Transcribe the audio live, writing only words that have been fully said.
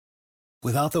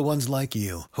Without the ones like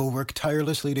you, who work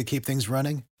tirelessly to keep things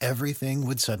running, everything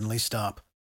would suddenly stop.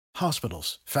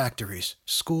 Hospitals, factories,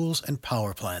 schools, and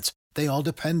power plants, they all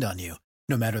depend on you.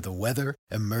 No matter the weather,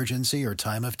 emergency, or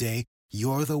time of day,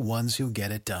 you're the ones who get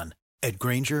it done. At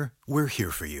Grainger, we're here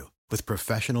for you with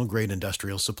professional-grade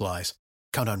industrial supplies.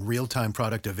 Count on real-time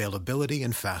product availability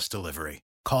and fast delivery.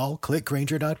 Call, click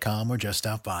Grainger.com, or just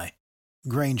stop by.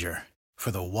 Grainger, for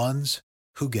the ones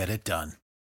who get it done.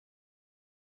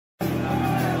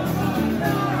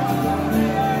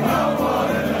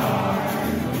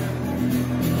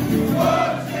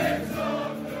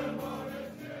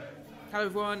 Hello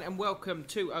everyone and welcome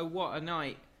to Oh What a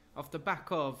Night, off the back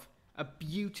of a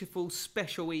beautiful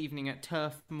special evening at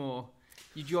Turf Moor.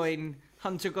 You join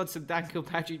Hunter Godson, Dan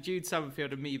Kilpatrick, Jude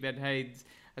Summerfield and me, Ben Haynes,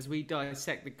 as we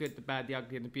dissect the good, the bad, the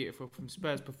ugly and the beautiful from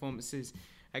Spurs performances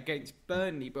against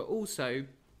Burnley, but also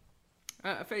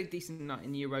a fairly decent night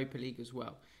in the Europa League as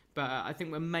well. But I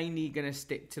think we're mainly going to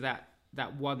stick to that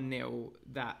 1-0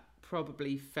 that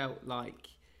probably felt like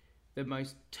the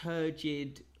most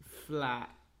turgid, flat,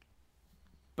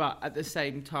 but at the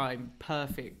same time,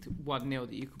 perfect 1-0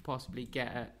 that you could possibly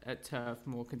get at Turf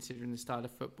Moor, considering the style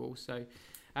of football. So,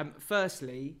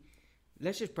 firstly,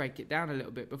 let's just break it down a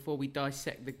little bit before we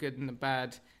dissect the good and the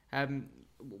bad.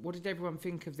 What did everyone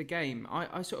think of the game?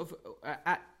 I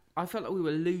felt like we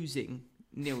were losing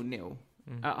 0-0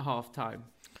 at half time.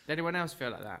 Did anyone else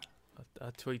feel like that? I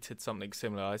tweeted something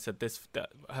similar. I said that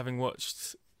having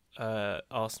watched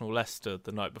Arsenal-Leicester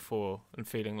the night before and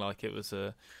feeling like it was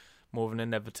more of an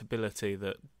inevitability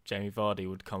that Jamie Vardy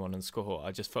would come on and score.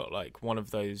 I just felt like one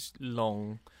of those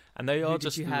long, and they are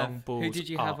just long balls. Who did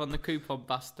you have on the coupon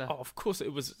buster? Oh, of course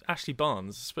it was Ashley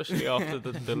Barnes, especially after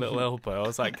the little elbow. I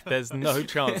was like, there's no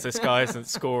chance this guy isn't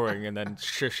scoring and then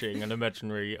shushing an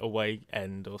imaginary away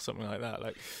end or something like that.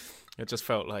 Like, it just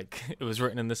felt like it was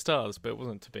written in the stars, but it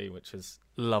wasn't to be, which is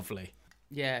lovely.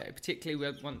 Yeah,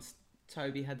 particularly once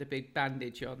Toby had the big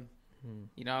bandage on.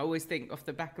 You know, I always think off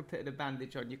the back of putting a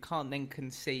bandage on, you can't then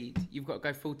concede. You've got to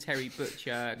go full Terry Butcher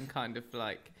and kind of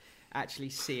like actually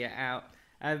see it out.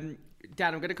 Dan,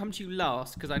 I'm going to come to you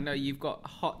last because I know you've got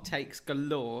hot takes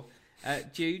galore.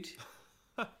 Jude,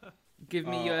 give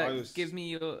me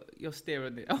your steer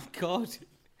on it. Oh God.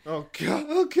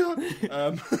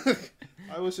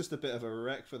 I was just a bit of a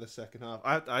wreck for the second half.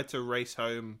 I had to race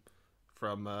home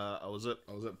from I was at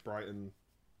Brighton,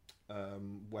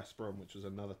 West Brom, which was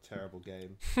another terrible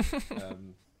game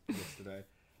yesterday.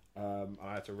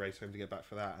 I had to race home to get back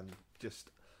for that, and just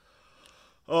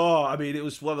it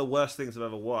was one of the worst things I've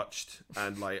ever watched.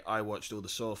 And like, I watched all the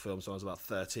Saw films when I was about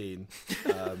 13,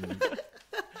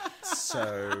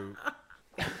 so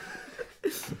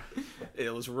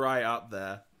it was right up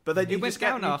there. But then it went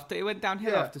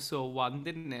downhill after Saw 1,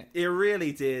 didn't it? It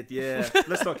really did, yeah.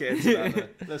 Let's not get into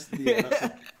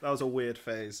that. That was a weird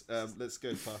phase. Let's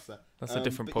go past that. That's a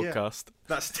different podcast. Yeah,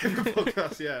 that's a different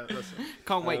podcast, yeah.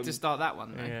 Can't wait to start that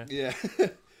one, though. Yeah.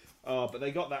 But they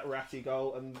got that ratty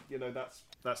goal, and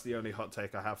that's the only hot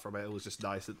take I have from it. It was just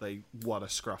nice that they won a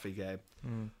scruffy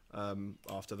game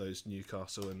after those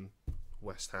Newcastle and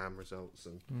West Ham results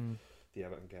and the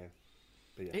Everton game.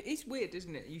 Yeah. It is weird,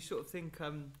 isn't it? You sort of think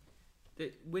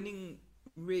that winning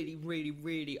really, really,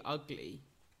 really ugly,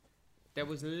 there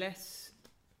was less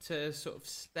to sort of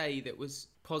say that was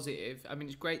positive. I mean,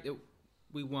 it's great that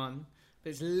we won, but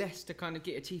it's less to kind of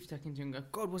get your teeth stuck into and go,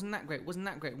 God, wasn't that great, wasn't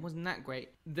that great,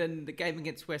 than the game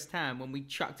against West Ham when we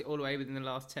chucked it all away within the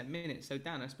last 10 minutes. So,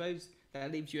 Dan, I suppose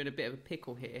that leaves you in a bit of a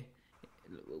pickle here.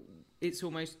 It's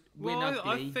almost win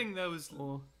ugly. I think there was...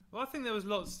 Well, I think there was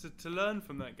lots to learn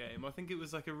from that game. I think it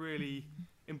was like a really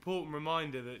important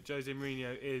reminder that Jose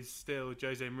Mourinho is still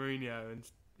Jose Mourinho and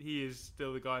he is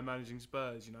still the guy managing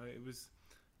Spurs. You know, it was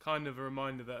kind of a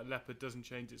reminder that a leopard doesn't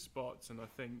change its spots. And I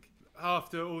think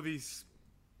after all these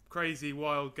crazy,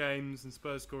 wild games and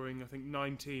Spurs scoring, I think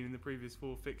 19 in the previous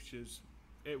 4 fixtures,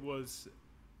 it was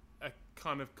a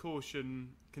kind of caution,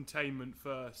 containment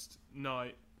first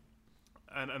night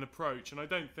and an approach. And I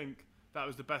don't think that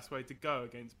was the best way to go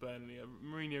against Burnley.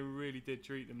 Mourinho really did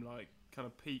treat them like kind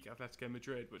of peak Atletico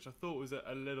Madrid, which I thought was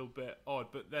a little bit odd.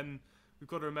 But then we've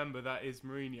got to remember that is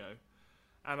Mourinho.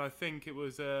 And I think it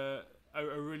was a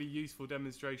really useful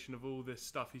demonstration of all this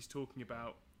stuff he's talking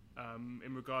about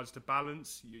in regards to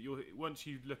balance. Once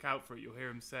you look out for it, you'll hear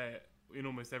him say it in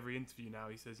almost every interview now.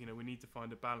 He says, we need to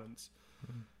find a balance.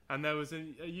 And there was a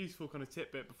useful kind of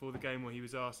tidbit before the game where he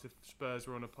was asked if Spurs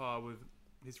were on a par with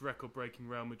his record-breaking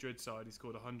Real Madrid side. He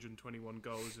scored 121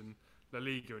 goals in La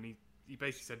Liga, and he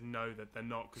basically said no, that they're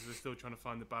not, because they're still trying to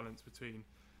find the balance between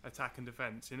attack and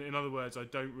defence. In other words, I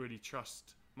don't really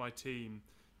trust my team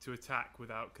to attack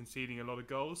without conceding a lot of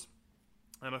goals.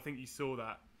 And I think you saw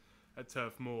that at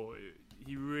Turf Moor.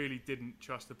 He really didn't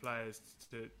trust the players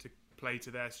to play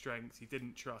to their strengths. He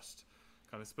didn't trust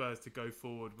kind of Spurs to go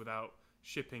forward without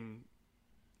shipping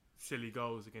silly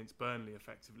goals against Burnley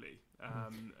effectively.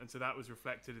 And so that was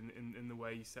reflected in the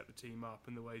way he set the team up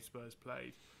and the way Spurs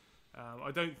played.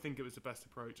 I don't think it was the best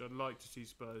approach. I'd like to see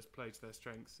Spurs play to their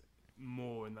strengths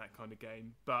more in that kind of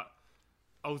game. But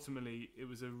ultimately, it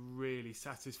was a really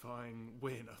satisfying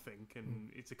win, I think.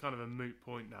 And it's a kind of a moot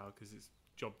point now because it's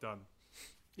job done.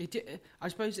 I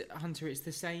suppose, Hunter, it's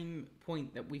the same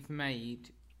point that we've made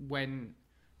when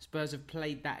Spurs have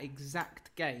played that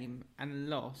exact game and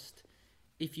lost.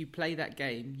 If you play that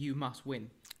game, you must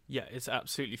win. Yeah, it's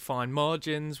absolutely fine.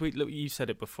 Margins, you said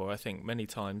it before, I think, many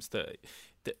times, that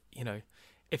you know,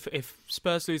 if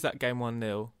Spurs lose that game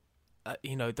 1-0,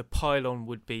 you know, the pile-on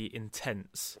would be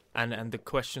intense, and the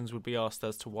questions would be asked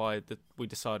as to why we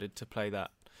decided to play that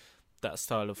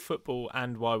style of football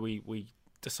and why we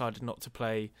decided not to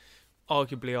play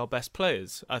arguably our best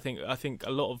players. I think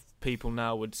a lot of people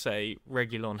now would say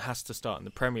Reguilon has to start in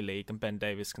the Premier League and Ben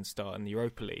Davies can start in the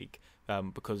Europa League,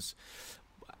 because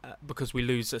we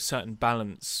lose a certain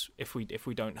balance if we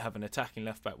don't have an attacking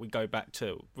left back. We go back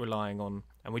to relying on,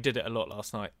 and we did it a lot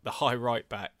last night, the high right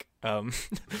back,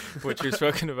 which we've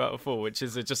spoken about before, which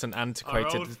is just an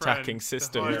antiquated attacking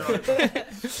system.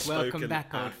 Welcome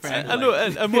back, old friend.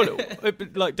 And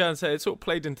what, like Dan said, it sort of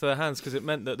played into their hands because it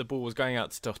meant that the ball was going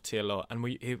out to Doherty a lot, and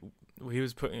he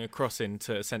was putting a cross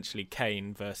into essentially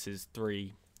Kane versus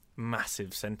three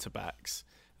massive centre backs.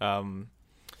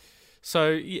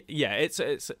 So yeah, it's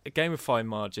a game of fine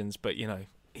margins, but you know,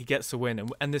 he gets the win,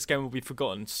 and this game will be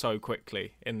forgotten so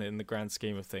quickly in the grand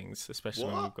scheme of things, especially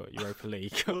when we've got Europa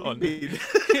League on.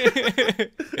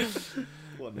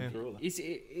 What a draw.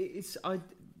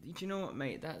 Do you know what,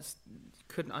 mate?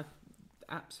 I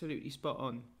absolutely spot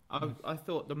on. I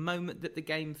thought the moment that the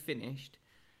game finished,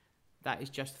 that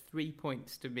is just 3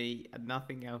 points to me and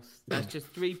nothing else. That's just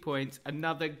 3 points.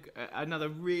 Another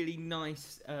really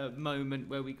nice moment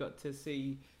where we got to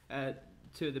see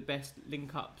two of the best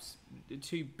link-ups,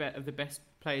 of the best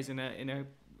players in a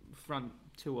front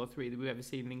two or three that we've ever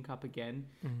seen link up again.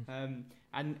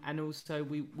 And also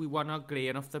we won ugly,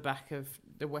 and off the back of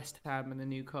the West Ham and the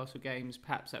Newcastle games,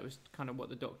 perhaps that was kind of what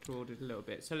the doctor ordered a little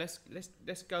bit. So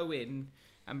let's go in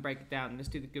and break it down. Let's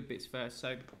do the good bits first.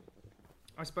 So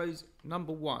I suppose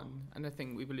number one, and the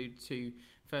thing we've alluded to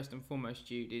first and foremost,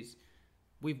 Jude, is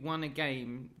we've won a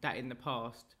game that in the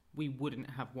past we wouldn't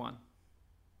have won.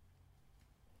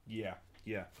 Yeah.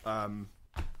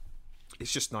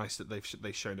 It's just nice that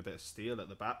they've shown a bit of steel at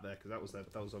the back there, because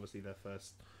that was obviously their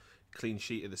first clean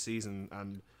sheet of the season,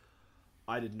 and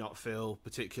I did not feel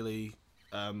particularly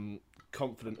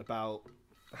confident about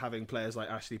having players like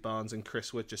Ashley Barnes and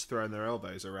Chris Wood just throwing their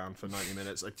elbows around for 90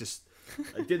 minutes. I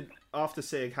did, after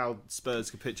seeing how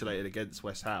Spurs capitulated against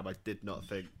West Ham, I did not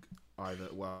think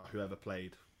whoever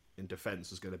played in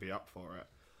defence was going to be up for it.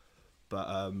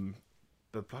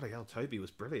 But bloody hell, Toby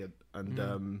was brilliant,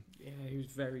 and yeah, he was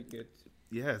very good.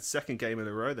 Yeah, second game in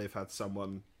a row they've had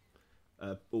someone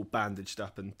all bandaged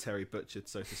up and Terry butchered,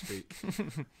 so to speak.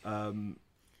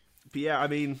 But yeah, I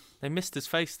mean, they missed his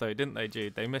face though, didn't they,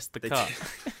 Jude? They missed the cut.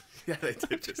 Yeah, they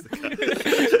did just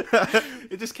the cut.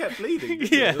 It just kept bleeding.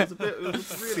 Yeah, it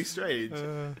was really strange.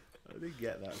 I didn't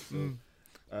get that.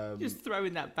 So. Just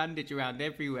throwing that bandage around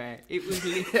everywhere. It was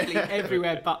literally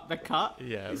everywhere but the cut.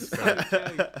 Yeah, it was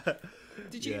great.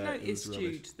 Did you notice,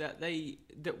 Jude,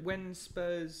 that when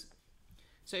Spurs...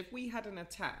 So if we had an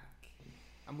attack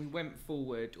and we went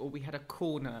forward, or we had a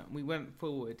corner and we went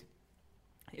forward,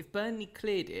 if Burnley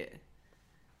cleared it,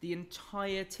 the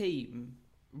entire team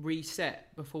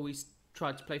reset before we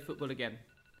tried to play football again.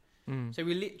 So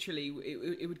we literally...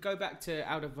 It would go back to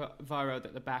Alderweireld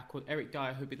at the back, or Eric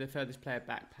Dyer, who'd be the furthest player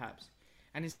back, perhaps.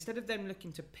 And instead of them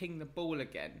looking to ping the ball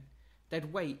again,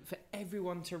 they'd wait for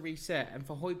everyone to reset and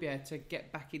for Højbjerg to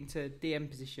get back into DM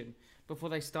position before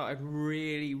they started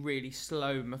really, really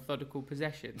slow, methodical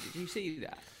possession. Did you see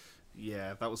that?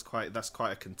 Yeah, that's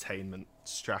quite a containment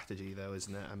strategy, though,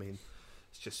 isn't it? I mean,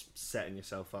 it's just setting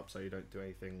yourself up so you don't do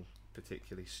anything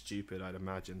particularly stupid, I'd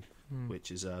imagine,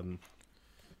 which is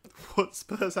what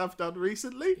Spurs have done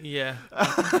recently. Yeah,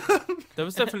 there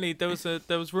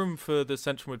was room for the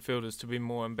central midfielders to be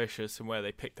more ambitious in where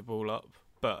they picked the ball up,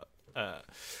 but.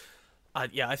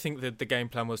 I think that the game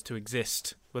plan was to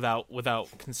exist without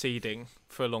conceding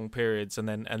for long periods, and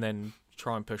then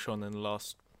try and push on in the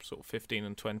last sort of 15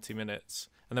 and 20 minutes.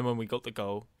 And then when we got the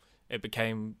goal, it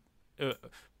became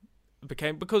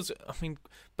because, I mean,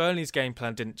 Burnley's game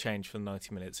plan didn't change for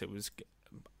 90 minutes. It was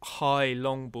high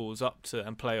long balls up to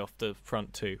and play off the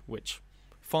front two, which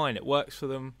fine, it works for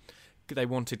them. They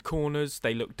wanted corners,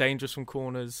 they looked dangerous from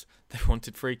corners, they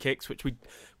wanted free kicks, which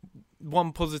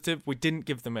one positive, we didn't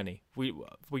give them any. We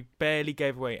barely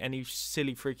gave away any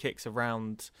silly free kicks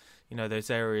around, those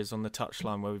areas on the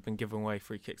touchline where we've been giving away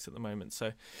free kicks at the moment.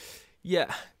 So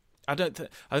yeah, I don't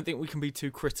think we can be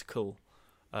too critical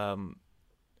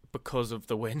because of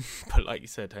the win. But like you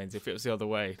said, Haynes, if it was the other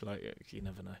way, you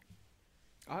never know.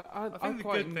 I think the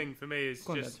good thing for me is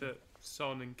just that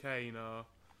Son and Kane are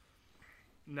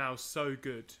now so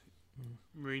good.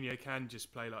 Mourinho can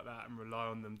just play like that and rely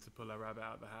on them to pull a rabbit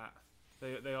out of the hat.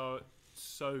 They are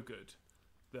so good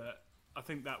that I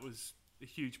think that was a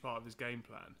huge part of his game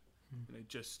plan.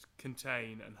 Just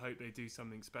contain and hope they do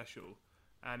something special.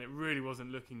 And it really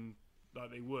wasn't looking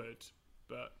like they would,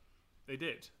 but they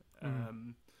did.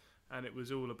 And it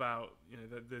was all about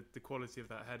the quality of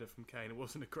that header from Kane. It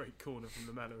wasn't a great corner from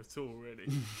Lamela at all, really.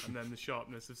 And then the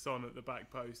sharpness of Son at the back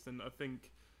post. And I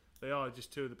think they are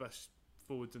just two of the best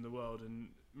forwards in the world. And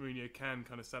Mourinho can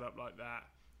kind of set up like that,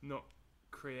 not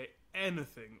create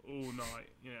anything all night,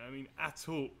 at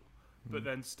all. But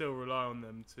then still rely on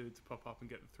them to pop up and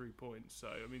get the 3 points.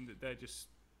 So, they're just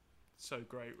so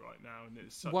great right now. And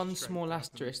it's such one small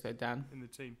asterisk though, Dan. In the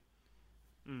team.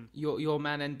 Your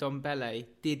man Ndombele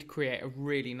did create a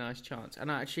really nice chance,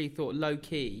 and I actually thought low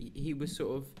key he was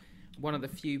sort of one of the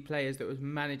few players that was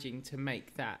managing to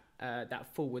make that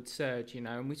forward surge,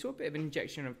 and we saw a bit of an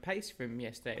injection of pace from him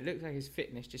yesterday. It looks like his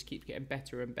fitness just keeps getting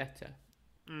better and better.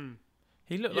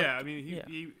 He looked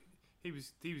he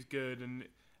was good, and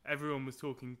everyone was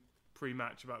talking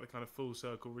pre-match about the kind of full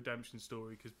circle redemption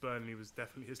story, because Burnley was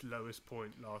definitely his lowest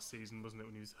point last season, wasn't it,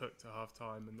 when he was hooked at half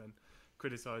time and then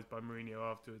criticised by Mourinho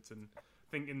afterwards. And I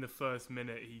think in the first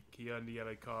minute he earned a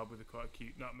yellow card with a quite a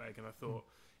cute nutmeg, and I thought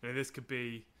this could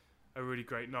be a really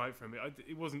great night for him.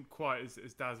 It wasn't quite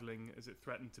as dazzling as it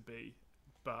threatened to be,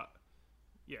 but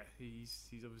yeah, he's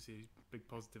obviously a big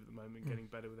positive at the moment, getting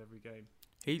better with every game.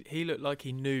 He looked like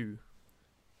he knew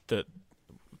that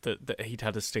he'd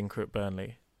had a stinker at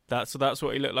Burnley. That's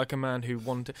what he looked like, a man who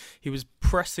wanted. He was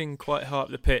pressing quite hard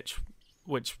up the pitch,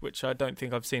 which I don't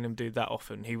think I've seen him do that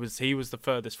often. He was the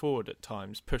furthest forward at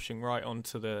times, pushing right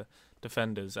onto the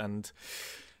defenders, and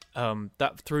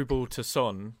that through ball to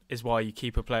Son is why you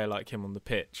keep a player like him on the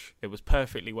pitch. It was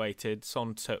perfectly weighted.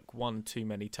 Son took one too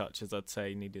many touches. I'd say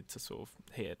he needed to sort of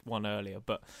hit one earlier,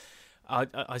 but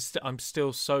I'm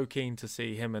still so keen to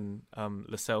see him and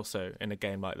Lo Celso in a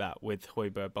game like that with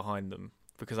Højbjerg behind them,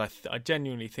 because I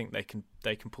genuinely think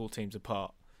they can pull teams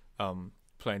apart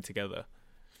playing together.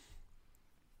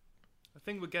 I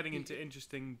think we're getting into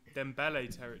interesting Dembele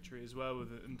territory as well with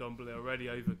Ndombele already,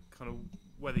 over kind of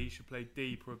whether he should play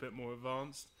deep or a bit more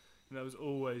advanced. And that was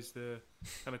always the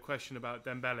kind of question about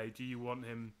Dembele. Do you want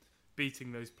him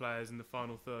beating those players in the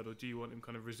final third, or do you want him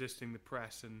kind of resisting the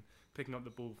press and picking up the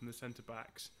ball from the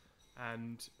centre-backs?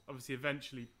 And obviously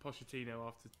eventually Pochettino,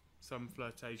 after some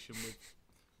flirtation with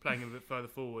playing a bit further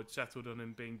forward, settled on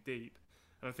him being deep.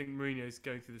 And I think Mourinho's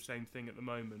going through the same thing at the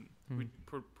moment. He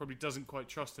probably doesn't quite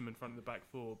trust him in front of the back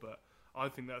four, but I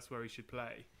think that's where he should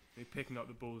play. Picking up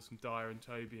the balls from Dyer and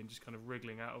Toby and just kind of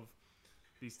wriggling out of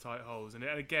these tight holes. And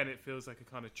again, it feels like a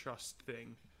kind of trust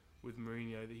thing with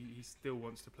Mourinho, that he still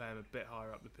wants to play him a bit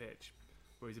higher up the pitch,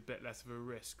 where he's a bit less of a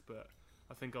risk. But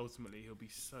I think ultimately he'll be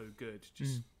so good,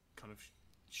 just kind of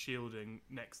shielding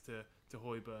next to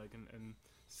Højbjerg, and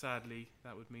sadly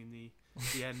that would mean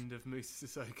the end of Moussa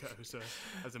Sissoko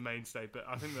as a mainstay. But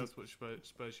I think that's what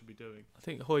Spurs should be doing. I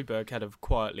think Højbjerg had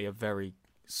quietly a very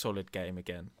solid game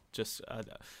again. Just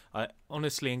I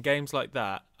honestly, in games like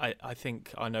that, I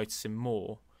think I notice him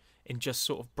more in just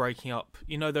sort of breaking up,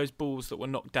 those balls that were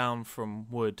knocked down from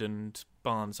Wood and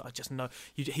Barnes. I just know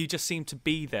he just seemed to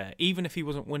be there. Even if he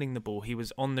wasn't winning the ball, he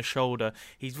was on the shoulder.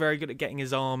 He's very good at getting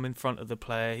his arm in front of the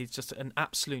player. He's just an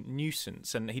absolute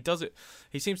nuisance, and he does it.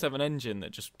 He seems to have an engine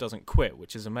that just doesn't quit,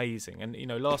 which is amazing. And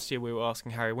last year we were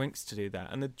asking Harry Winks to do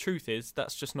that, and the truth is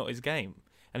that's just not his game.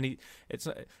 And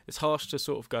it's harsh to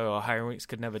sort of go, Harry Winks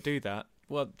could never do that.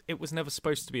 Well, it was never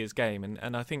supposed to be his game,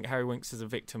 and I think Harry Winks is a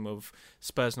victim of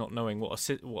Spurs not knowing what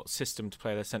system to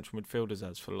play their central midfielders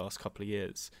as for the last couple of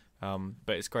years.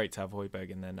 But it's great to have Højbjerg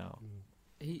in there now.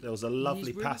 There was a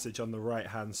lovely passage on the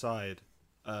right-hand side,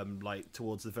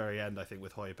 towards the very end, I think,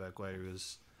 with Højbjerg, where he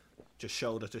was just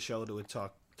shoulder to shoulder with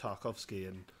Tarkowski,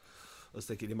 and I was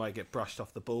thinking he might get brushed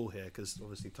off the ball here, because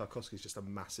obviously Tarkowski's just a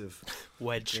massive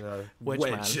wedge of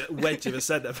a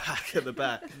centre back at the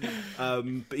back.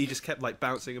 But he just kept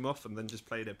bouncing him off and then just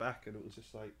played it back, and it was just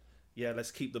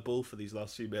let's keep the ball for these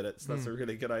last few minutes. That's a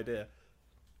really good idea.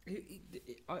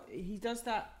 He does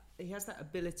that. He has that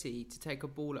ability to take a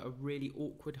ball at a really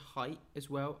awkward height as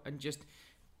well, and just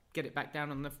get it back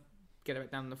down on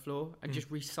the floor, and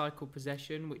just recycle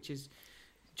possession, which is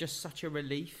just such a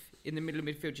relief in the middle of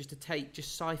midfield,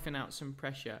 just siphon out some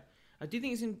pressure. I do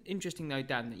think it's interesting though,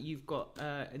 Dan, that you've got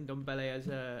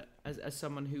Ndombele as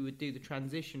someone who would do the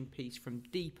transition piece from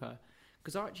deeper,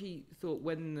 because I actually thought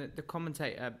when the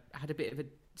commentator had a bit of a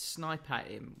snipe at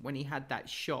him when he had that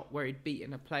shot where he'd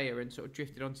beaten a player and sort of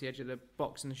drifted onto the edge of the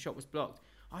box and the shot was blocked,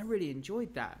 I really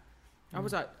enjoyed that. I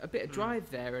was like, a bit of drive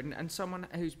there, and someone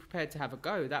who's prepared to have a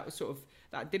go. That was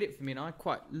that did it for me, and I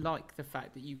quite like the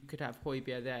fact that you could have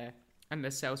Højbjerg there and Lo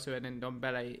Celso and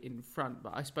Ndombele in front.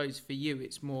 But I suppose for you,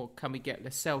 it's more, can we get Lo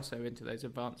Celso into those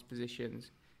advanced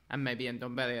positions and maybe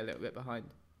Ndombele a little bit behind?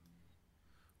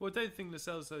 Well, I don't think Lo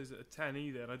Celso's at a 10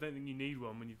 either, and I don't think you need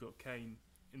one when you've got Kane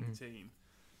in the team.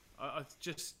 I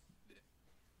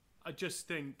just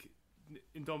think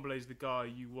Ndombele's the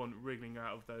guy you want wriggling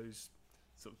out of those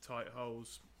sort of tight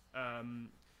holes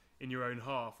in your own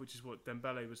half, which is what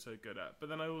Dembele was so good at. But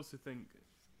then I also think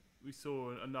we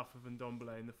saw enough of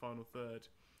Ndombele in the final third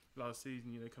last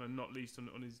season, kind of not least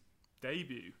on his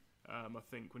debut, I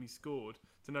think, when he scored,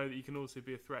 to know that he can also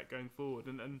be a threat going forward.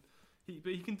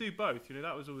 But he can do both.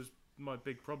 That was always my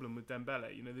big problem with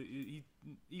Dembele. He,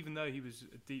 even though he was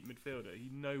a deep midfielder, he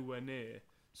nowhere near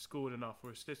scored enough or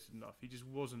assisted enough. He just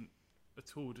wasn't at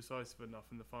all decisive enough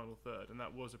in the final third, and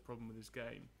that was a problem with his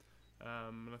game.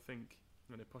 And I think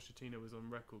Pochettino was on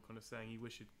record kind of saying he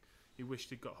wished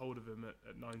he'd got hold of him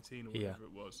at 19 or whatever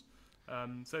it was.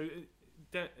 So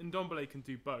Ndombele can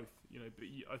do both, but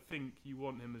I think you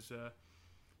want him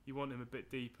a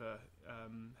bit deeper,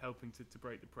 helping to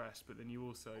break the press, but then you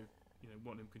also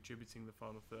want him contributing the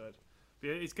final third. But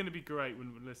yeah, it's going to be great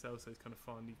when Lo Celso is kind of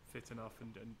finally fit enough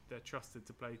and they're trusted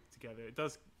to play together. It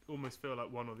does almost feel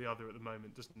like one or the other at the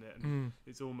moment, doesn't it? And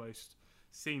it's almost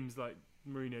seems like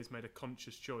Mourinho's made a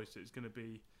conscious choice. It's going to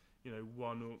be,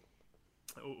 one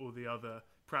or the other,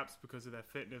 perhaps because of their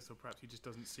fitness, or perhaps he just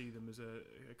doesn't see them as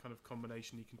a kind of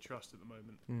combination he can trust at the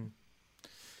moment.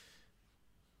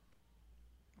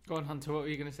 Go on, Hunter, what were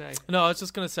you going to say? No, I was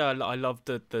just going to say I loved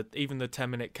the even the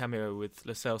 10-minute cameo with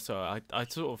Lo Celso.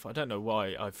 I don't know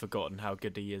why I've forgotten how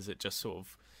good he is at just sort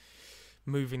of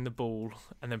moving the ball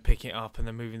and then picking it up and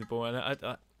then moving the ball.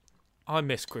 And I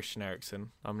miss Christian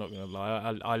Eriksen. I'm not going to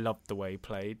lie. I loved the way he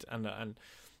played, and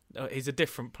he's a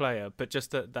different player, but just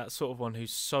that sort of one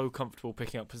who's so comfortable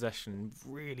picking up possession in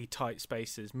really tight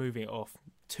spaces, moving it off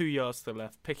 2 yards to the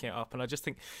left, picking it up. And I just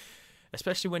think,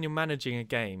 especially when you're managing a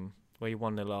game where you're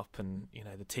 1-0 up and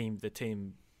the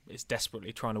team is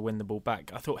desperately trying to win the ball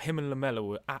back, I thought him and Lamela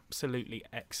were absolutely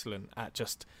excellent at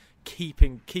just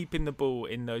keeping the ball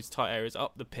in those tight areas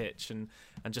up the pitch and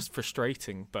just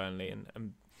frustrating Burnley,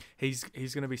 and he's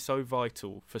going to be so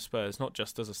vital for Spurs, not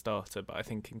just as a starter, but I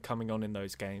think in coming on in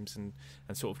those games and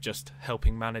sort of just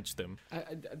helping manage them.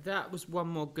 That was one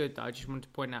more good that I just wanted to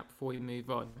point out before we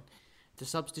move on. The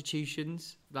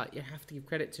substitutions, you have to give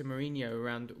credit to Mourinho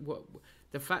around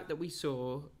the fact that we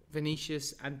saw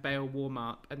Vinicius and Bale warm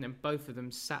up, and then both of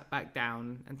them sat back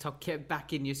down and get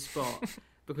back in your spot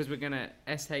because we're gonna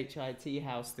SHIT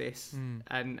house this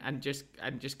and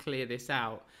just clear this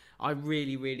out. I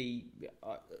really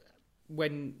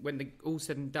when all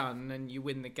said and done and you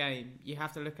win the game, you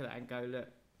have to look at that and go, look,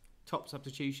 top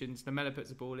substitutions. Lamela puts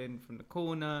the ball in from the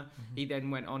corner. He then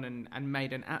went on and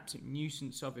made an absolute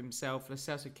nuisance of himself. Lo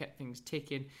Celso kept things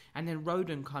ticking. And then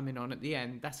Rodon coming on at the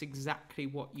end. That's exactly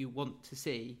what you want to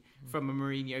see from a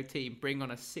Mourinho team. Bring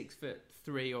on a 6'3"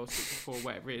 or 6'4",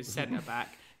 whatever it is, centre-back.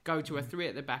 Go to a 3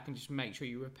 at the back and just make sure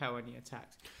you repel any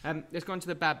attacks. Let's go on to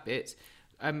the bad bits.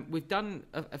 We've done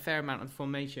a fair amount of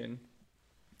formation.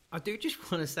 I do just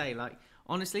want to say,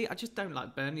 honestly, I just don't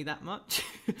like Burnley that much.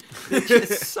 They're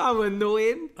just so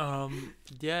annoying.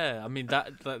 Yeah, I mean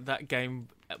that game.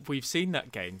 We've seen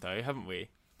that game though, haven't we?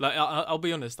 I'll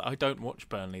be honest, I don't watch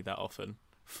Burnley that often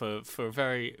for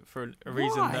a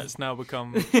reason that's now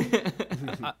become.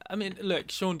 I mean, look,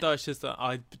 Sean Dyche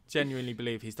I genuinely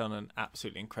believe he's done an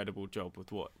absolutely incredible job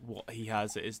with what he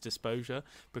has at his disposal,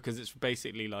 because it's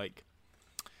basically like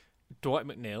Dwight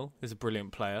McNeil is a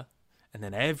brilliant player, and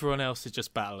then everyone else is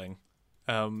just battling.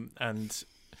 And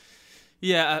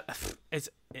yeah,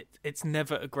 it's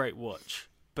never a great watch,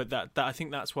 but that I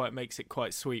think that's why it makes it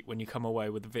quite sweet when you come away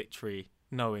with a victory,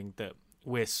 knowing that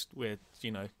we're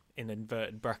in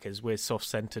inverted brackets, we're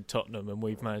soft-centred Tottenham, and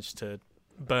we've managed to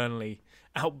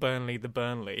out-Burnley the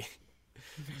Burnley,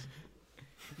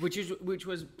 which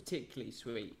was particularly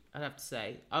sweet, I'd have to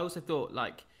say. I also thought,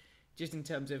 just in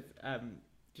terms of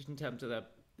the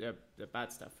the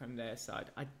bad stuff from their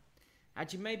side.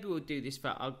 Actually, maybe we'll do this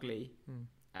for ugly.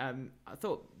 I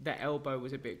thought their elbow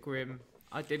was a bit grim.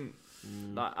 I didn't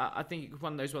like. I think it was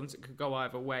one of those ones that could go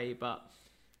either way. But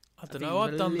I don't know.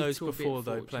 I've done those before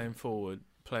though,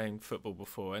 playing football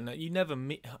before, and you never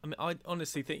meet. I mean, I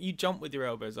honestly think you jump with your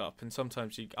elbows up, and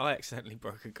sometimes I accidentally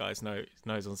broke a guy's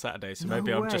nose on Saturday. So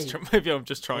maybe I'm just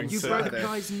trying to. You broke a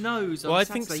guy's nose. Well, on I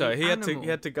Saturday, think so. he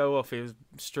had to go off. He was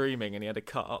streaming, and he had to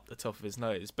cut up the top of his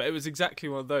nose. But it was exactly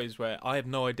one of those where I have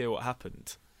no idea what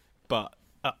happened, but.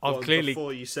 I've clearly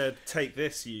before you said take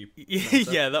this, you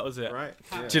yeah, that was it. Right.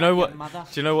 Yeah. Do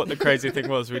you know what the crazy thing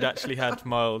was? We'd actually had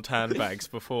mild handbags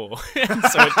before, so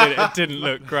it didn't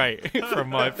look great from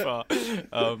my part.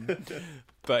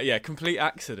 But yeah, complete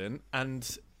accident,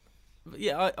 and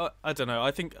yeah, I don't know. I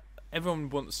think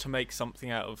everyone wants to make something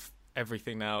out of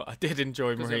everything now. I did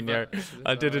enjoy Mourinho.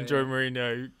 I did enjoy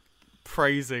Mourinho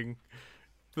praising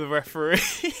the referee.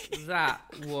 That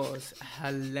was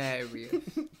hilarious.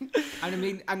 And I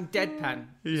mean, and deadpan.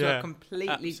 Yeah, so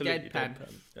completely deadpan.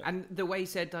 Yeah. And the way he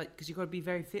said, like, because you've got to be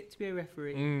very fit to be a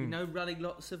referee. You know, running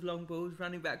lots of long balls,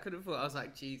 running back and forth. I was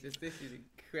like, Jesus, this is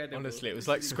incredible. Honestly, it was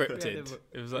like scripted.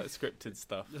 It was like scripted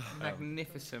stuff.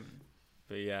 Magnificent.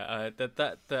 But yeah,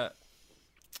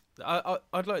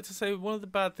 I'd like to say one of the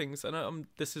bad things, and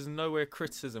this is nowhere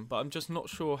criticism, but I'm just not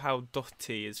sure how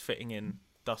Doherty is fitting in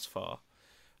thus far.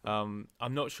 I'm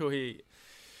not sure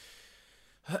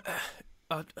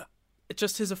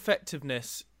just his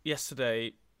effectiveness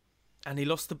yesterday, and he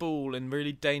lost the ball in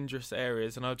really dangerous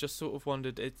areas, and I just sort of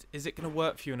wondered, is it going to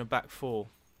work for you in a back four?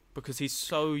 Because he's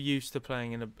so used to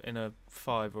playing in a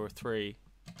 5 or a 3.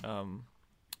 I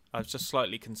was just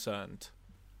slightly concerned.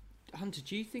 Hunter,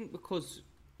 do you think because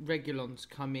Reguilon's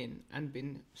come in and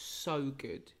been so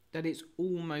good that it's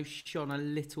almost shone a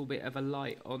little bit of a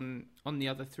light on the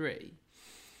other 3?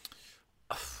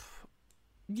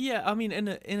 Yeah, I mean, in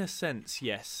a sense,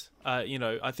 yes.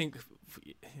 I think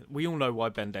we all know why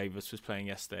Ben Davies was playing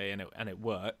yesterday, and it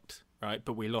worked, right?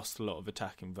 But we lost a lot of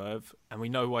attacking verve, and we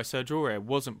know why Serge Aurier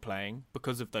wasn't playing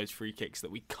because of those free kicks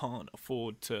that we can't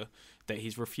afford that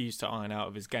he's refused to iron out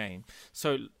of his game.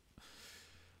 So,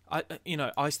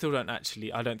 I still don't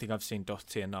actually. I don't think I've seen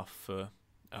Doherty enough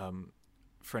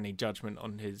for any judgment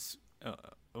on his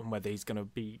on whether he's going to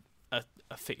be a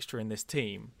fixture in this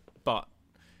team, but.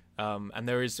 And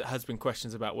there has been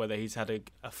questions about whether he's had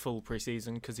a full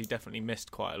pre-season, because he definitely missed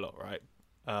quite a lot, right?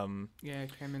 Yeah,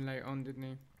 came in late on, didn't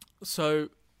he? So,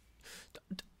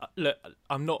 look,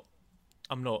 I'm not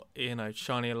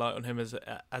shining a light on him as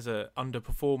a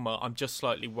underperformer. I'm just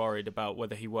slightly worried about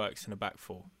whether he works in a back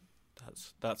four.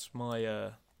 That's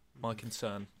my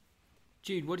concern.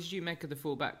 Jude, what did you make of the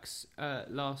fullbacks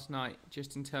last night,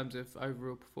 just in terms of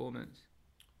overall performance?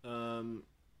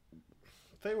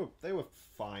 They were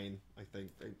fine. I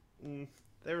think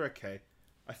they were okay.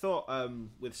 I thought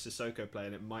with Sissoko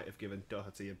playing, it might have given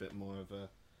Doherty a bit more of a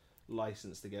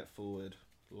license to get forward,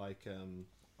 like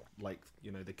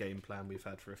the game plan we've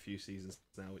had for a few seasons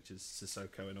now, which is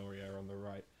Sissoko and Aurier on the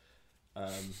right.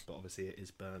 But obviously it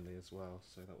is Burnley as well,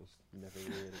 so that was never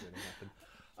really going to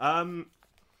happen.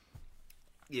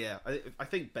 Yeah, I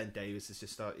think Ben Davies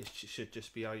should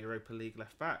just be our Europa League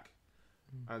left back,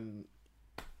 and.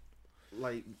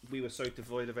 Like, we were so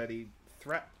devoid of any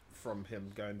threat from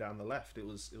him going down the left. It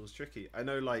was tricky. I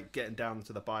know, like, getting down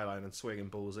to the byline and swinging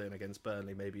balls in against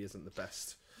Burnley maybe isn't the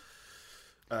best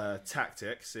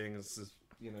tactic, seeing as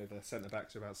the centre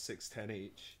backs are about 6'10"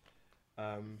 each.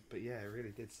 But yeah, it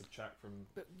really did subtract from.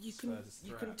 But you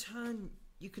can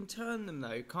turn them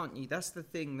though, can't you? That's the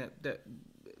thing that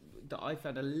I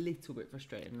found a little bit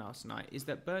frustrating last night, is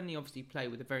that Burnley obviously play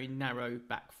with a very narrow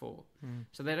back four.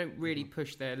 So they don't really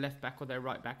push their left back or their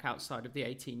right back outside of the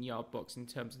 18-yard box in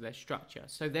terms of their structure.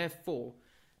 So therefore,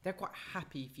 they're quite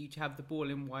happy for you to have the ball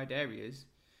in wide areas,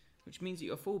 which means that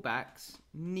your fullbacks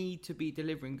need to be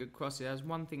delivering good crosses. That was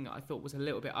one thing that I thought was a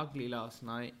little bit ugly last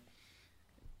night.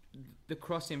 The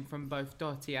crossing from both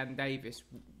Doherty and Davies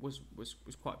was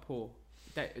quite poor.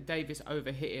 Davies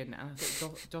overhitting, and I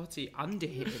think Doherty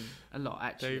underhitting a lot.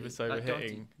 Actually, Davies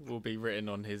overhitting will be written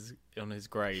on his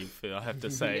grave, I have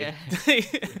to say.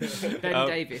 Ben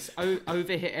Davies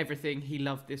overhit everything. He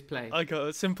loved this play. I got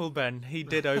a simple Ben. He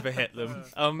did overhit them.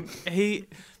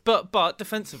 But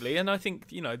defensively, and I think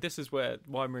this is why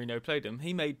Mourinho played him.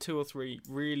 He made 2 or 3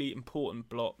 really important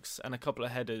blocks and a couple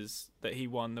of headers that he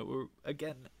won that were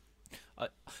again.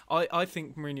 I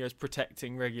think Mourinho's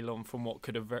protecting Reguilon from what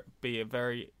could be a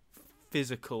very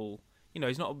physical.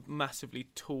 He's not a massively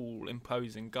tall,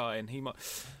 imposing guy, and he might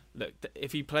look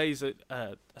if he plays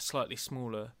a slightly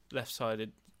smaller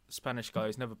left-sided Spanish guy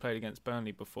who's never played against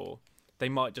Burnley before. they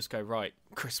might just go, right,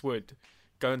 Chris Wood,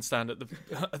 go and stand at the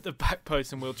at the back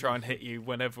post, and we'll try and hit you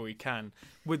whenever we can.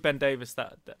 With Ben Davies,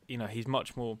 that he's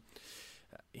much more,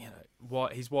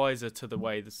 he's wiser to the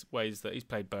ways that he's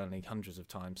played Burnley hundreds of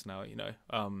times now.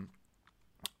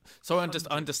 So I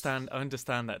understand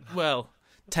that. Well,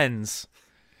 tens.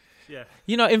 Yeah.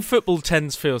 In football,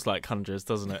 tens feels like hundreds,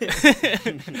 doesn't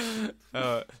it?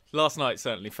 Last night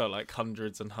certainly felt like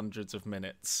hundreds and hundreds of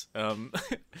minutes.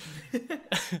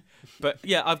 But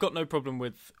yeah, I've got no problem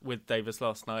with Davis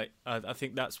last night. I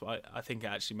think that's why I think it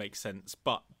actually makes sense.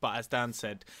 But as Dan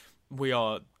said, we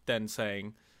are then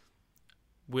saying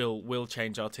we'll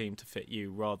change our team to fit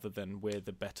you, rather than we're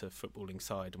the better footballing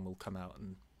side and we'll come out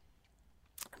and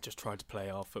just try to play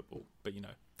our football. But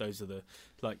those are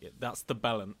that's the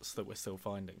balance that we're still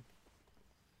finding.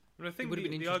 But I think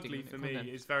the ugly for me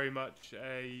is very much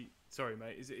a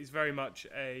is very much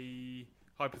a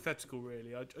hypothetical,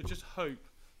 really. I just hope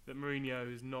that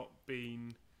Mourinho has not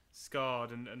been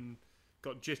scarred and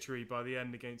got jittery by the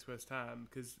end against West Ham,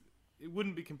 because it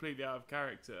wouldn't be completely out of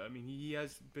character. I mean, he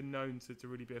has been known to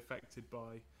really be affected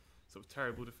by sort of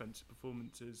terrible defensive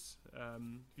performances.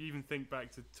 If you even think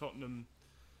back to Tottenham,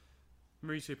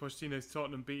 Mauricio Pochettino's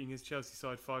Tottenham beating his Chelsea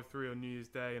side 5-3 on New Year's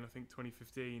Day in, I think,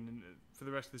 2015. And for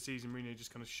the rest of the season, Mourinho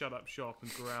just kind of shut up shop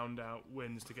and ground out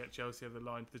wins to get Chelsea over the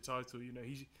line to the title.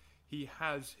 He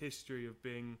has history of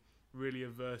being really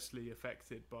adversely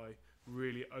affected by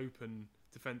really open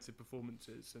defensive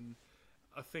performances. And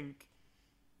I think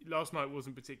last night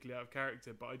wasn't particularly out of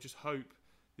character, but I just hope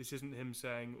this isn't him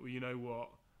saying, well, you know what,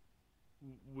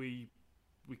 we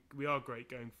are great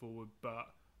going forward, but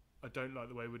I don't like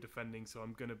the way we're defending, so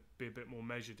I'm going to be a bit more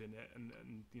measured in it, and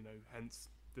hence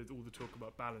all the talk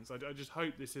about balance. I just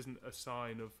hope this isn't a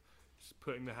sign of just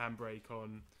putting the handbrake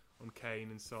on Kane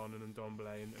and Son and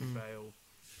Ndombele and Bale,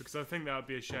 because I think that would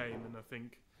be a shame. And I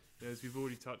think, as we've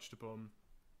already touched upon,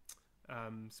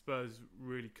 Spurs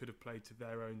really could have played to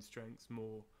their own strengths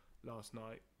more last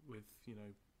night, with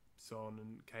Son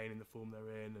and Kane in the form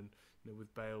they're in, and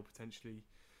with Bale potentially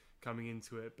coming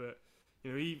into it. But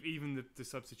even the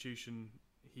substitution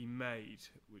he made,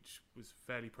 which was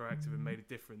fairly proactive and made a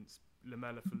difference,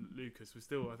 Lamela for Lucas, was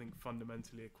still, I think,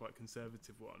 fundamentally a quite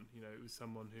conservative one. It was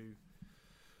someone who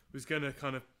was going to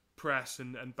kind of press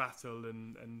and battle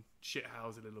and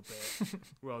shithouse a little bit,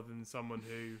 rather than someone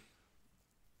who,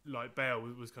 like Bale,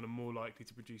 was kind of more likely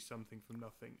to produce something from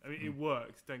nothing. I mean, it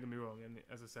worked, don't get me wrong, and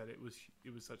as I said, it was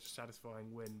such a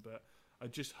satisfying win. But I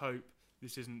just hope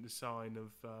this isn't the sign of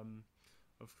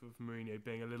Mourinho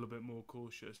being a little bit more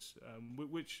cautious,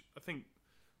 which I think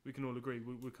we can all agree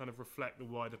we kind of reflect the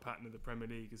wider pattern of the Premier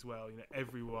League as well.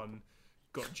 Everyone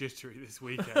got jittery this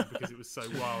weekend because it was so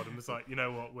wild, and was like,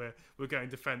 we're going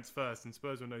defence first, and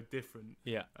Spurs were no different.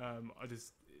 Yeah.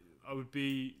 I would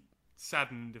be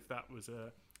saddened if that was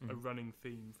a running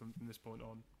theme from this point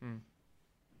on.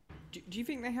 Do you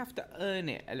think they have to earn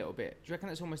it a little bit? Do you reckon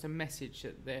it's almost a message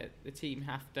that the team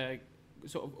have to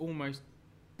sort of almost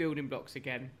building blocks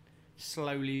again,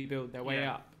 slowly build their way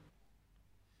up?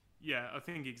 Yeah, I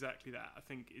think exactly that. I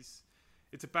think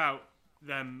it's about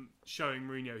them showing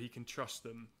Mourinho he can trust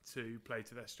them to play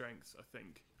to their strengths. I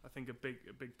think a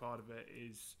big part of it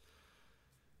is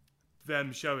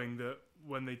them showing that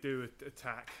when they do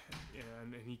attack,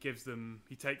 and he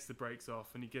takes the brakes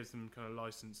off and he gives them kind of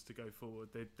license to go forward.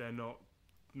 They're not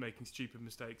making stupid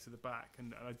mistakes at the back,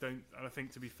 and I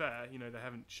think, to be fair, they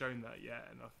haven't shown that yet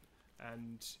enough.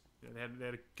 And they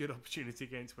had a good opportunity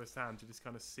against West Ham to just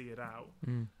kind of see it out,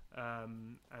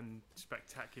 and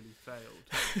spectacularly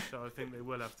failed. So I think they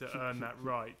will have to earn that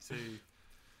right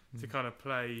to kind of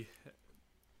play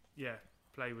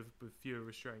with fewer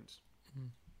restraints.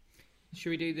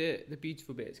 Should we do the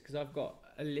beautiful bits? Because I've got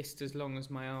a list as long as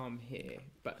my arm here,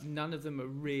 but none of them are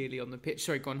really on the pitch.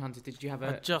 Sorry, go on, Hunter. Did you have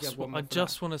a? I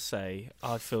just want to say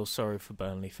I feel sorry for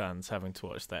Burnley fans having to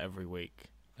watch that every week.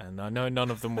 And I know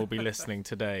none of them will be listening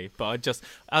today, but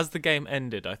as the game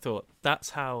ended, I thought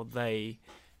that's how they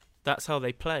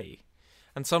play.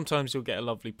 And sometimes you'll get a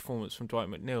lovely performance from Dwight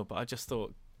McNeil, but I just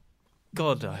thought,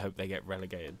 God, I hope they get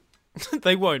relegated.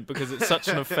 They won't, because it's such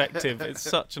an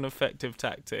effective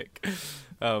tactic.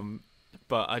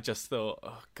 But I just thought,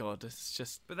 oh God, it's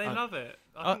just. But they love it.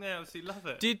 I think they absolutely love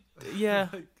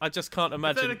it. I just can't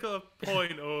imagine. If they'd have got a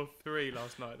point or three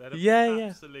last night, they'd have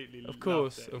absolutely of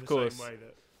course, loved it in of the course. same way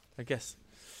that. I guess.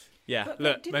 Yeah, But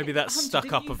look, maybe that's Hunter,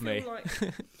 stuck up of me.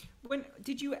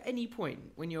 Did you at any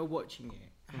point when you were watching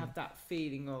it have that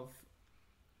feeling of,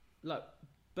 like,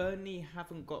 Burnley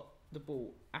haven't got the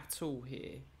ball at all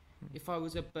here? If I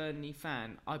was a Burnley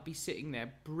fan, I'd be sitting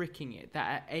there bricking it that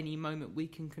at any moment we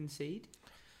can concede.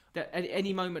 That at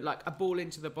any moment, like a ball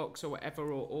into the box or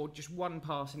whatever, or just one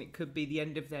pass, and it could be the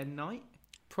end of their night.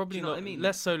 Probably Do you know not. what I mean?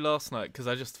 Less so last night because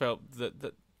I just felt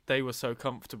that they were so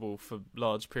comfortable for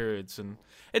large periods, and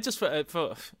it just it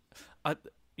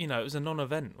was a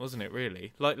non-event, wasn't it?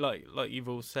 Really, like you've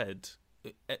all said,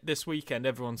 this weekend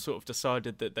everyone sort of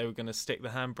decided that they were going to stick the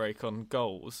handbrake on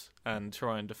goals and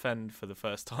try and defend for the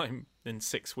first time in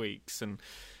 6 weeks, and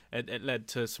it led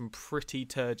to some pretty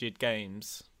turgid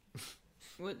games.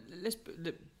 Well,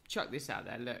 look, chuck this out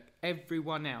there. Look,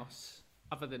 everyone else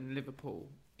other than Liverpool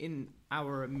in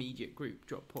our immediate group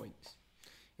dropped points.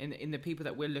 In the people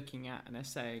that we're looking at and are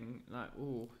saying like,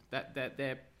 oh, that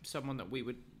they're someone that we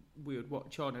would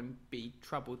watch on and be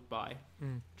troubled by,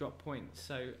 drop points.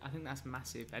 So I think that's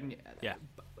massive. And yeah,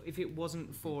 if it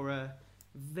wasn't for a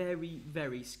very,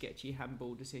 very sketchy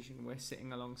handball decision, we're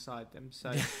sitting alongside them.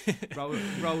 So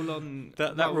roll on.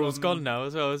 That rule's gone now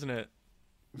as well, isn't it?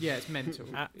 Yeah, it's mental.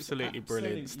 Absolutely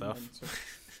brilliant stuff. Mental.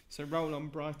 So roll on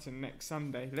Brighton next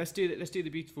Sunday. Let's do the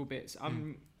beautiful bits.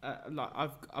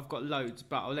 I've got loads,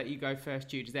 but I'll let you go first,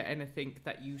 Jude. Is there anything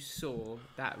that you saw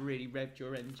that really revved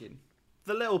your engine?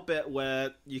 The little bit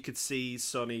where you could see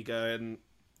Sonny going,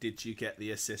 "Did you get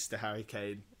the assist to Harry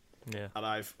Kane?" Yeah. And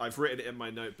I've written it in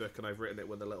my notebook, and I've written it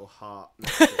with a little heart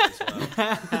next to it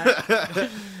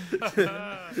as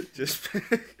well. just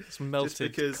Some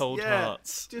melted because, cold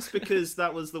hearts. Just because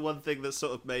that was the one thing that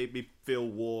sort of made me feel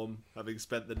warm, having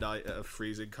spent the night at a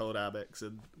freezing cold Amex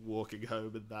and walking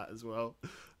home and that as well.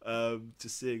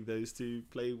 Just seeing those two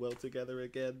play well together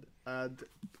again, and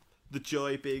the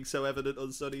joy being so evident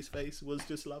on Sonny's face was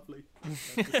just lovely.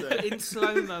 In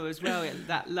slow-mo as well,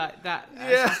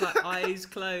 Yeah. just like eyes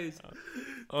closed.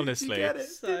 Honestly,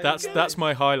 So that's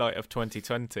my highlight of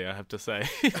 2020. I have to say,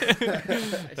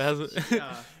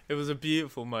 it was a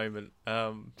beautiful moment,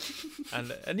 and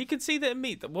you can see that in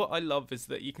Meet. What I love is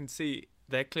that you can see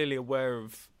they're clearly aware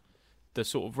of the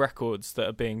sort of records that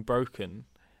are being broken,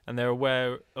 and they're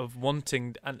aware of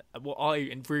wanting. And what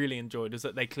I really enjoyed is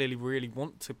that they clearly really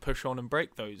want to push on and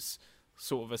break those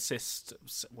sort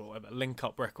of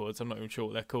link-up records. I'm not even sure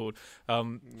what they're called.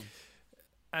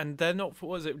 And they're not.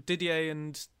 What was it? Didier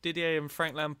and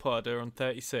Frank Lampard are on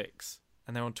 36,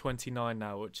 and they're on 29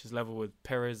 now, which is level with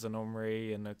Perez and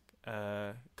Omri and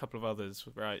a couple of others,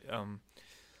 right?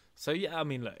 So yeah, I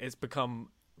mean, look, it's become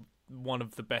one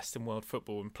of the best in world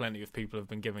football, and plenty of people have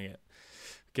been giving it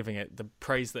the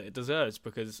praise that it deserves,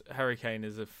 because Harry Kane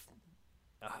is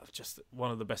just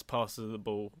one of the best passers of the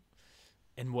ball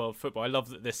in world football. I love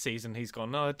that this season he's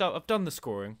gone, no, I've done the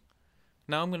scoring.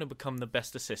 Now I'm going to become the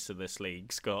best assist of this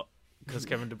league, Scott, because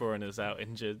Kevin De Bruyne is out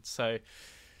injured. So,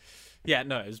 yeah,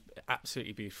 no, it was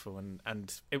absolutely beautiful,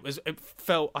 and it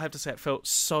felt, I have to say, it felt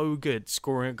so good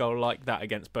scoring a goal like that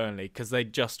against Burnley, because they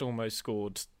just almost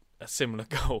scored a similar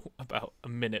goal about a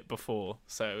minute before.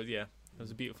 So, yeah, it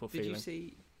was a beautiful feeling.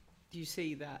 Did you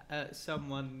see that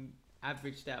someone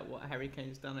averaged out what Harry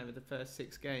Kane's done over the first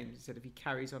 6 games? He said if he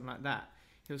carries on like that,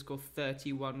 he'll score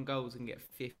 31 goals and get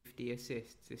 50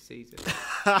 assists this season.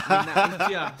 I mean, that is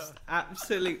just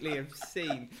absolutely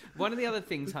obscene. One of the other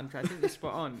things, Hunter, I think they're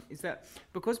spot on, is that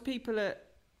because people are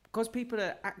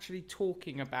actually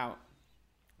talking about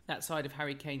that side of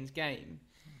Harry Kane's game,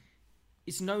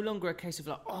 it's no longer a case of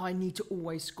like, oh, I need to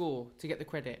always score to get the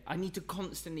credit. I need to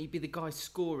constantly be the guy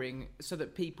scoring so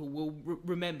that people will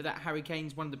remember that Harry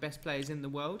Kane's one of the best players in the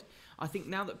world. I think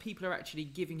now that people are actually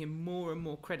giving him more and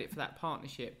more credit for that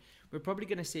partnership, we're probably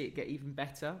going to see it get even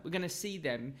better. We're going to see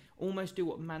them almost do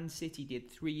what Man City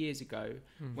did 3 years ago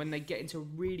when they get into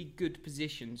really good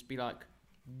positions, be like,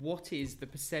 what is the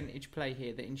percentage play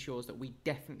here that ensures that we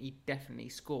definitely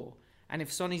score? And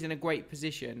if Sonny's in a great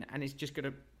position and is just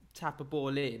going to tap a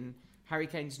ball in, Harry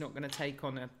Kane's not going to take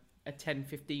on a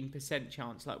 10-15%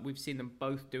 chance like we've seen them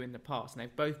both do in the past, and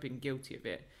they've both been guilty of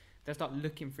it. They'll start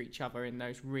looking for each other in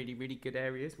those really, really good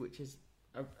areas, which is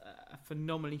a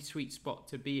phenomenally sweet spot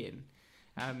to be in.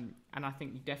 And I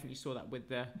think you definitely saw that with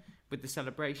the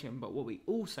celebration. But what we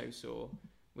also saw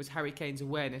was Harry Kane's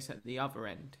awareness at the other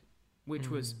end, which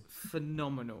was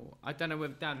phenomenal. I don't know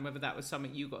whether that was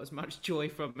something you got as much joy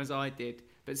from as I did,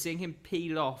 but seeing him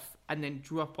peel off and then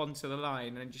drop onto the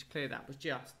line and just clear that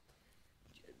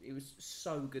it was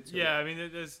so good to watch. I mean,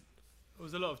 there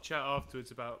was a lot of chat afterwards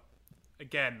about,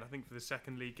 again, I think for the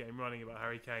second league game running, about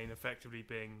Harry Kane effectively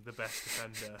being the best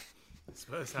defender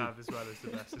Spurs have as well as the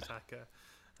best attacker,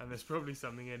 and there's probably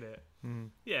something in it.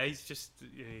 Yeah, he's just,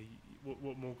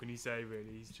 what more can you say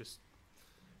really? He's just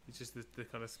the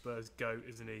kind of Spurs goat,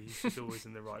 isn't he? He's just always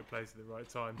in the right place at the right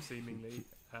time, seemingly.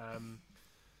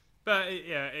 But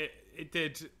it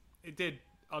did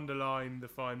underline the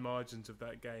fine margins of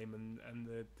that game and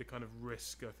the kind of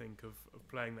risk, I think, of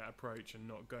playing that approach and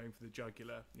not going for the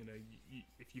jugular. You know,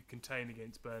 if you contain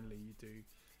against Burnley, you do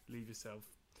leave yourself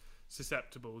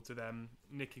susceptible to them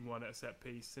nicking one at a set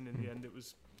piece, and in the end it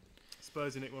was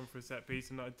Spurs who nicked one for a set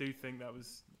piece, and I do think that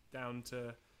was down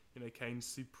to, you know, Kane's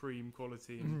supreme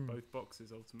quality in both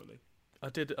boxes ultimately. I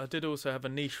did also have a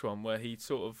niche one where he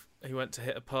went to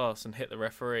hit a pass and hit the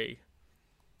referee,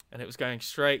 and it was going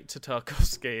straight to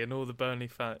Tarkowski, and all the Burnley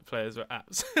players were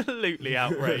absolutely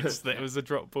outraged that it was a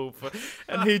drop ball.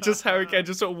 And Harry Kane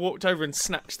just sort of walked over and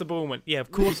snatched the ball and went, "Yeah,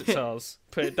 of course it's ours."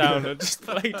 Put it down and just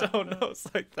played on. I was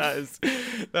like, that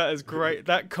is great.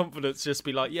 That confidence, just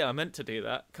be like, "Yeah, I meant to do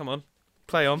that. Come on,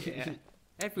 play on." Yeah.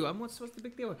 Everyone, what's the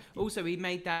big deal? Also, he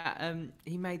made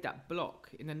that block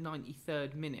in the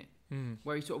 93rd minute,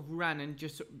 where he sort of ran and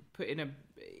just put in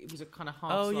it was a kind of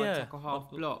half slide tackle, half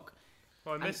block.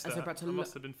 Oh, I missed that. I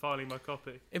must have been filing my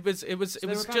copy. It was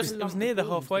near the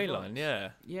halfway line,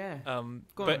 yeah. Yeah.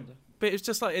 But it was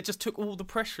just like, it just took all the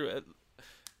pressure.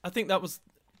 I think that was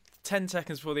 10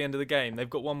 seconds before the end of the game. They've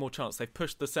got one more chance. They've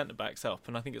pushed the centre backs up,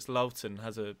 and I think it's Lowton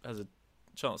has a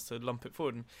chance to lump it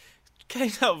forward. And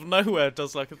Kane out of nowhere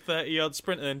does like a 30-yard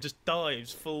sprint and then just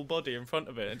dives full body in front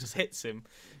of it and just hits him,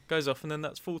 goes off, and then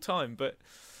that's full time. But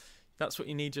that's what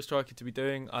you need your striker to be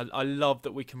doing. I love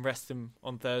that we can rest him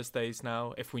on Thursdays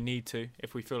now if we need to,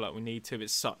 if we feel like we need to.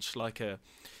 It's such like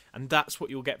and that's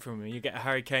what you'll get from him. You get a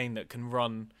Harry Kane that can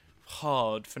run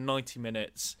hard for 90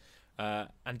 minutes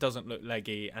and doesn't look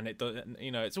leggy, and it doesn't.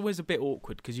 You know, it's always a bit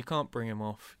awkward because you can't bring him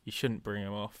off. You shouldn't bring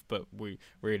him off, but we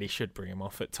really should bring him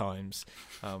off at times.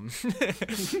 And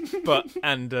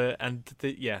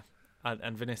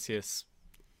Vinicius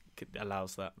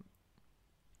allows that.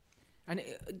 And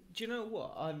do you know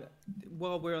what?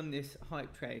 While we're on this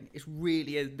hype train, it's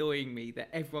really annoying me that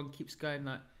everyone keeps going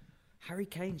like, Harry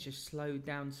Kane's just slowed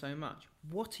down so much.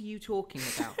 What are you talking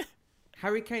about?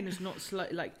 Harry Kane is not slow.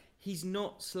 Like, he's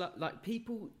not slow. Like,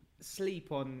 people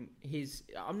sleep on his.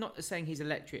 I'm not saying he's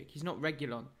electric. He's not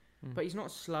Reguilon, but he's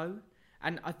not slow.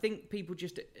 And I think people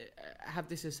just have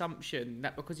this assumption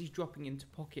that because he's dropping into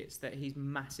pockets that he's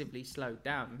massively slowed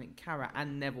down. I think Carragher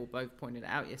and Neville both pointed it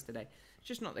out yesterday. It's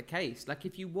just not the case. Like,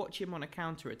 if you watch him on a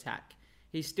counter-attack,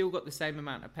 he's still got the same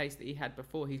amount of pace that he had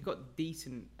before. He's got a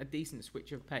decent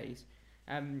switch of pace,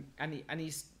 and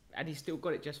he's still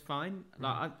got it just fine.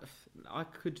 Like, I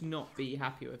could not be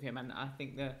happier with him, and I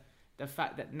think the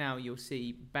fact that now you'll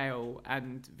see Bale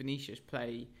and Vinicius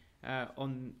play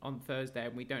on Thursday,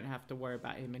 and we don't have to worry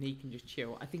about him, and he can just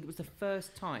chill. I think it was the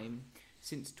first time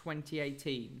since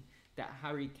 2018 that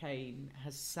Harry Kane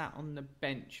has sat on the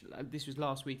bench. This was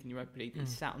last week in the Europa League. He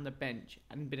sat on the bench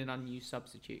and been an unused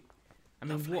substitute. I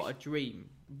mean, what a dream.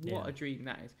 What a dream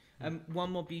that is.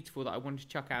 One more beautiful that I wanted to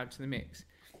chuck out to the mix.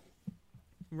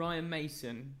 Ryan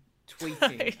Mason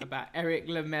tweeting about Eric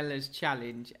Lamella's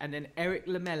challenge, and then Eric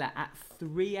Lamella at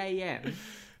 3 a.m.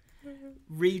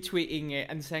 retweeting it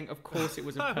and saying, of course it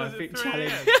was a perfect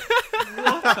challenge.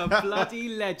 What a bloody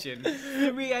legend.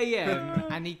 3 a.m.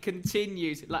 and he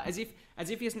continues, like, as if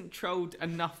he hasn't trolled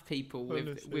enough people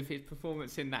with his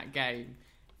performance in that game.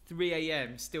 3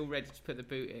 a.m. still ready to put the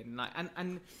boot in. Like,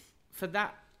 and for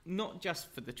that, not just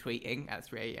for the tweeting at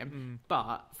 3 a.m,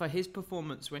 but for his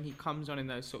performance when he comes on in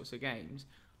those sorts of games,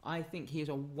 I think he is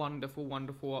a wonderful,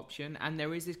 wonderful option. And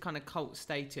there is this kind of cult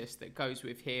status that goes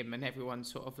with him, and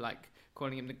everyone's sort of like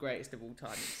calling him the greatest of all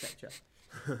time, etc.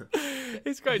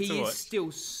 It's great to watch. He is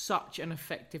still such an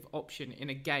effective option in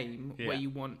a game where you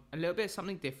want a little bit of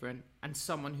something different and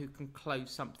someone who can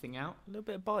close something out. A little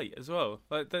bit of bite as well.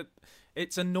 Like that,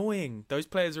 it's annoying. Those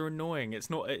players are annoying. It's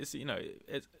not. It's, you know.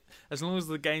 It's, as long as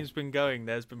the game's been going,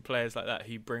 there's been players like that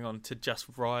who you bring on to just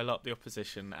rile up the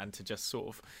opposition and to just sort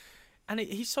of. And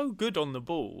he's so good on the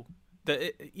ball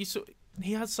that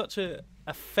he has such a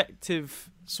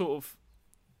effective sort of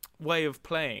way of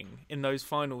playing in those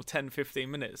final 10-15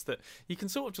 minutes that you can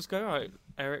sort of just go, all right,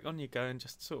 Eric, on you go, and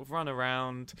just sort of run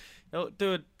around.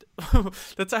 The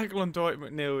tackle on Dwight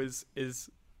McNeil is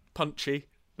punchy,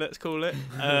 let's call it,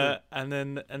 and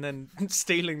then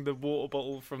stealing the water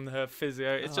bottle from her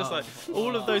physio. It's just like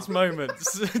all of those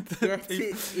moments. Get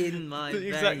it in my vein.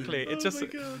 Exactly. It just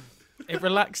it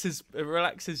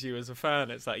relaxes you as a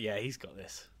fan. It's like, yeah, he's got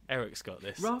this. Eric's got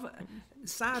this. Rather,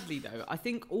 sadly though, I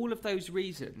think all of those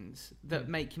reasons that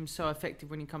make him so effective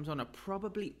when he comes on are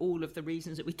probably all of the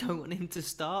reasons that we don't want him to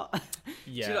start.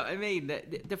 Yeah. Do you know what I mean?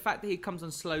 The fact that he comes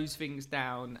on, slows things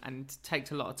down and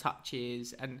takes a lot of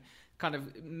touches and kind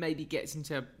of maybe gets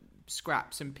into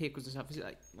scraps and pickles and stuff. It's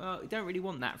like, well, you don't really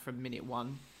want that from minute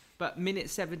 1. But minute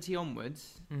 70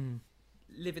 onwards,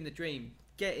 living the dream.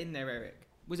 Get in there, Eric.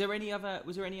 Was there any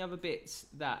other bits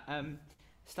that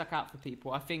stuck out for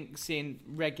people? I think seeing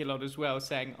Reguilon as well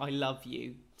saying "I love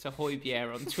you" to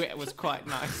Højbjerg on Twitter was quite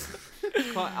nice.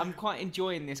 I'm quite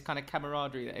enjoying this kind of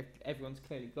camaraderie that everyone's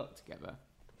clearly got together.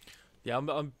 Yeah,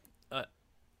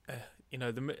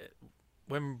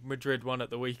 when Madrid won at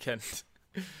the weekend,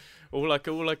 all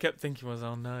I kept thinking was,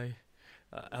 oh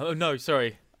no,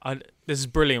 sorry. This is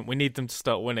brilliant. We need them to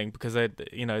start winning because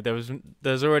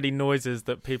there's already noises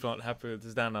that people aren't happy with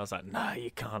Zidane. And I was like, no,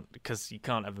 you can't, because you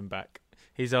can't have him back.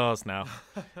 He's ours now,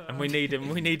 and we need him.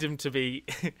 We need him to be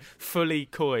fully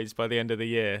coised by the end of the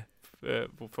year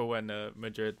for when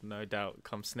Madrid, no doubt,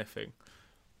 come sniffing.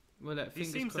 Well, he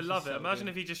seems to love it. Imagine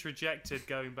if he just rejected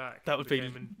going back. That would be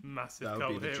a massive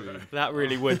cult hero. That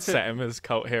really would set him as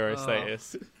cult hero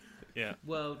status. Yeah,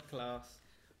 world class.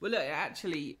 Well, look,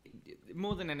 actually,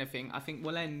 more than anything, I think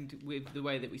we'll end with the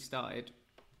way that we started.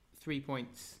 3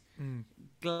 points.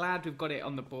 Glad we've got it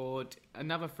on the board.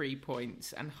 Another 3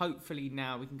 points. And hopefully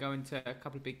now we can go into a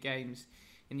couple of big games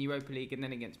in the Europa League and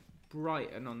then against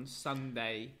Brighton on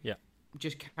Sunday. Yeah.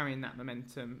 Just carrying that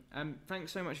momentum.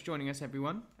 Thanks so much for joining us,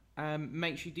 everyone.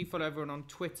 Make sure you do follow everyone on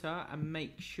Twitter and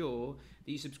make sure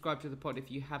that you subscribe to the pod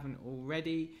if you haven't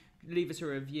already. Leave us a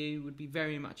review, would be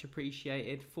very much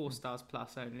appreciated. 4 stars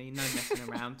plus only, no messing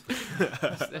around.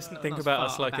 Let's not, think about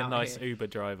us like a nice here. Uber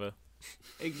driver.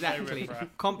 Exactly.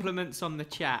 Compliments on the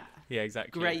chat. Yeah,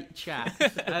 exactly. Great chat.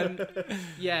 And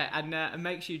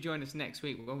make sure you join us next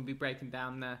week when we'll be breaking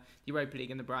down the Europa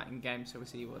League and the Brighton game. So we'll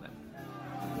see you all then.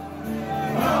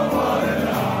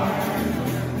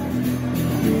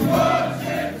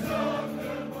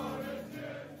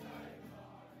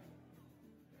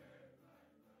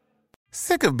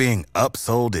 Sick of being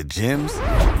upsold at gyms?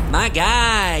 My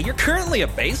guy, you're currently a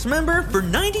base member? For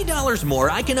 $90 more,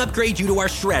 I can upgrade you to our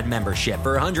Shred membership.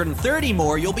 For $130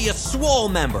 more, you'll be a Swole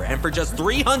member. And for just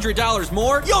 $300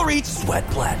 more, you'll reach Sweat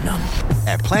Platinum.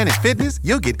 At Planet Fitness,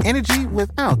 you'll get energy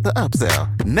without the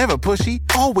upsell. Never pushy,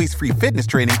 always free fitness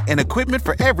training and equipment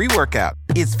for every workout.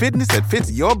 It's fitness that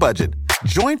fits your budget.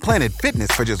 Join Planet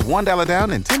Fitness for just $1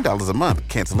 down and $10 a month.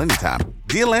 Cancel anytime.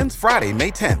 Deal ends Friday,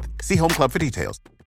 May 10th. See Home Club for details.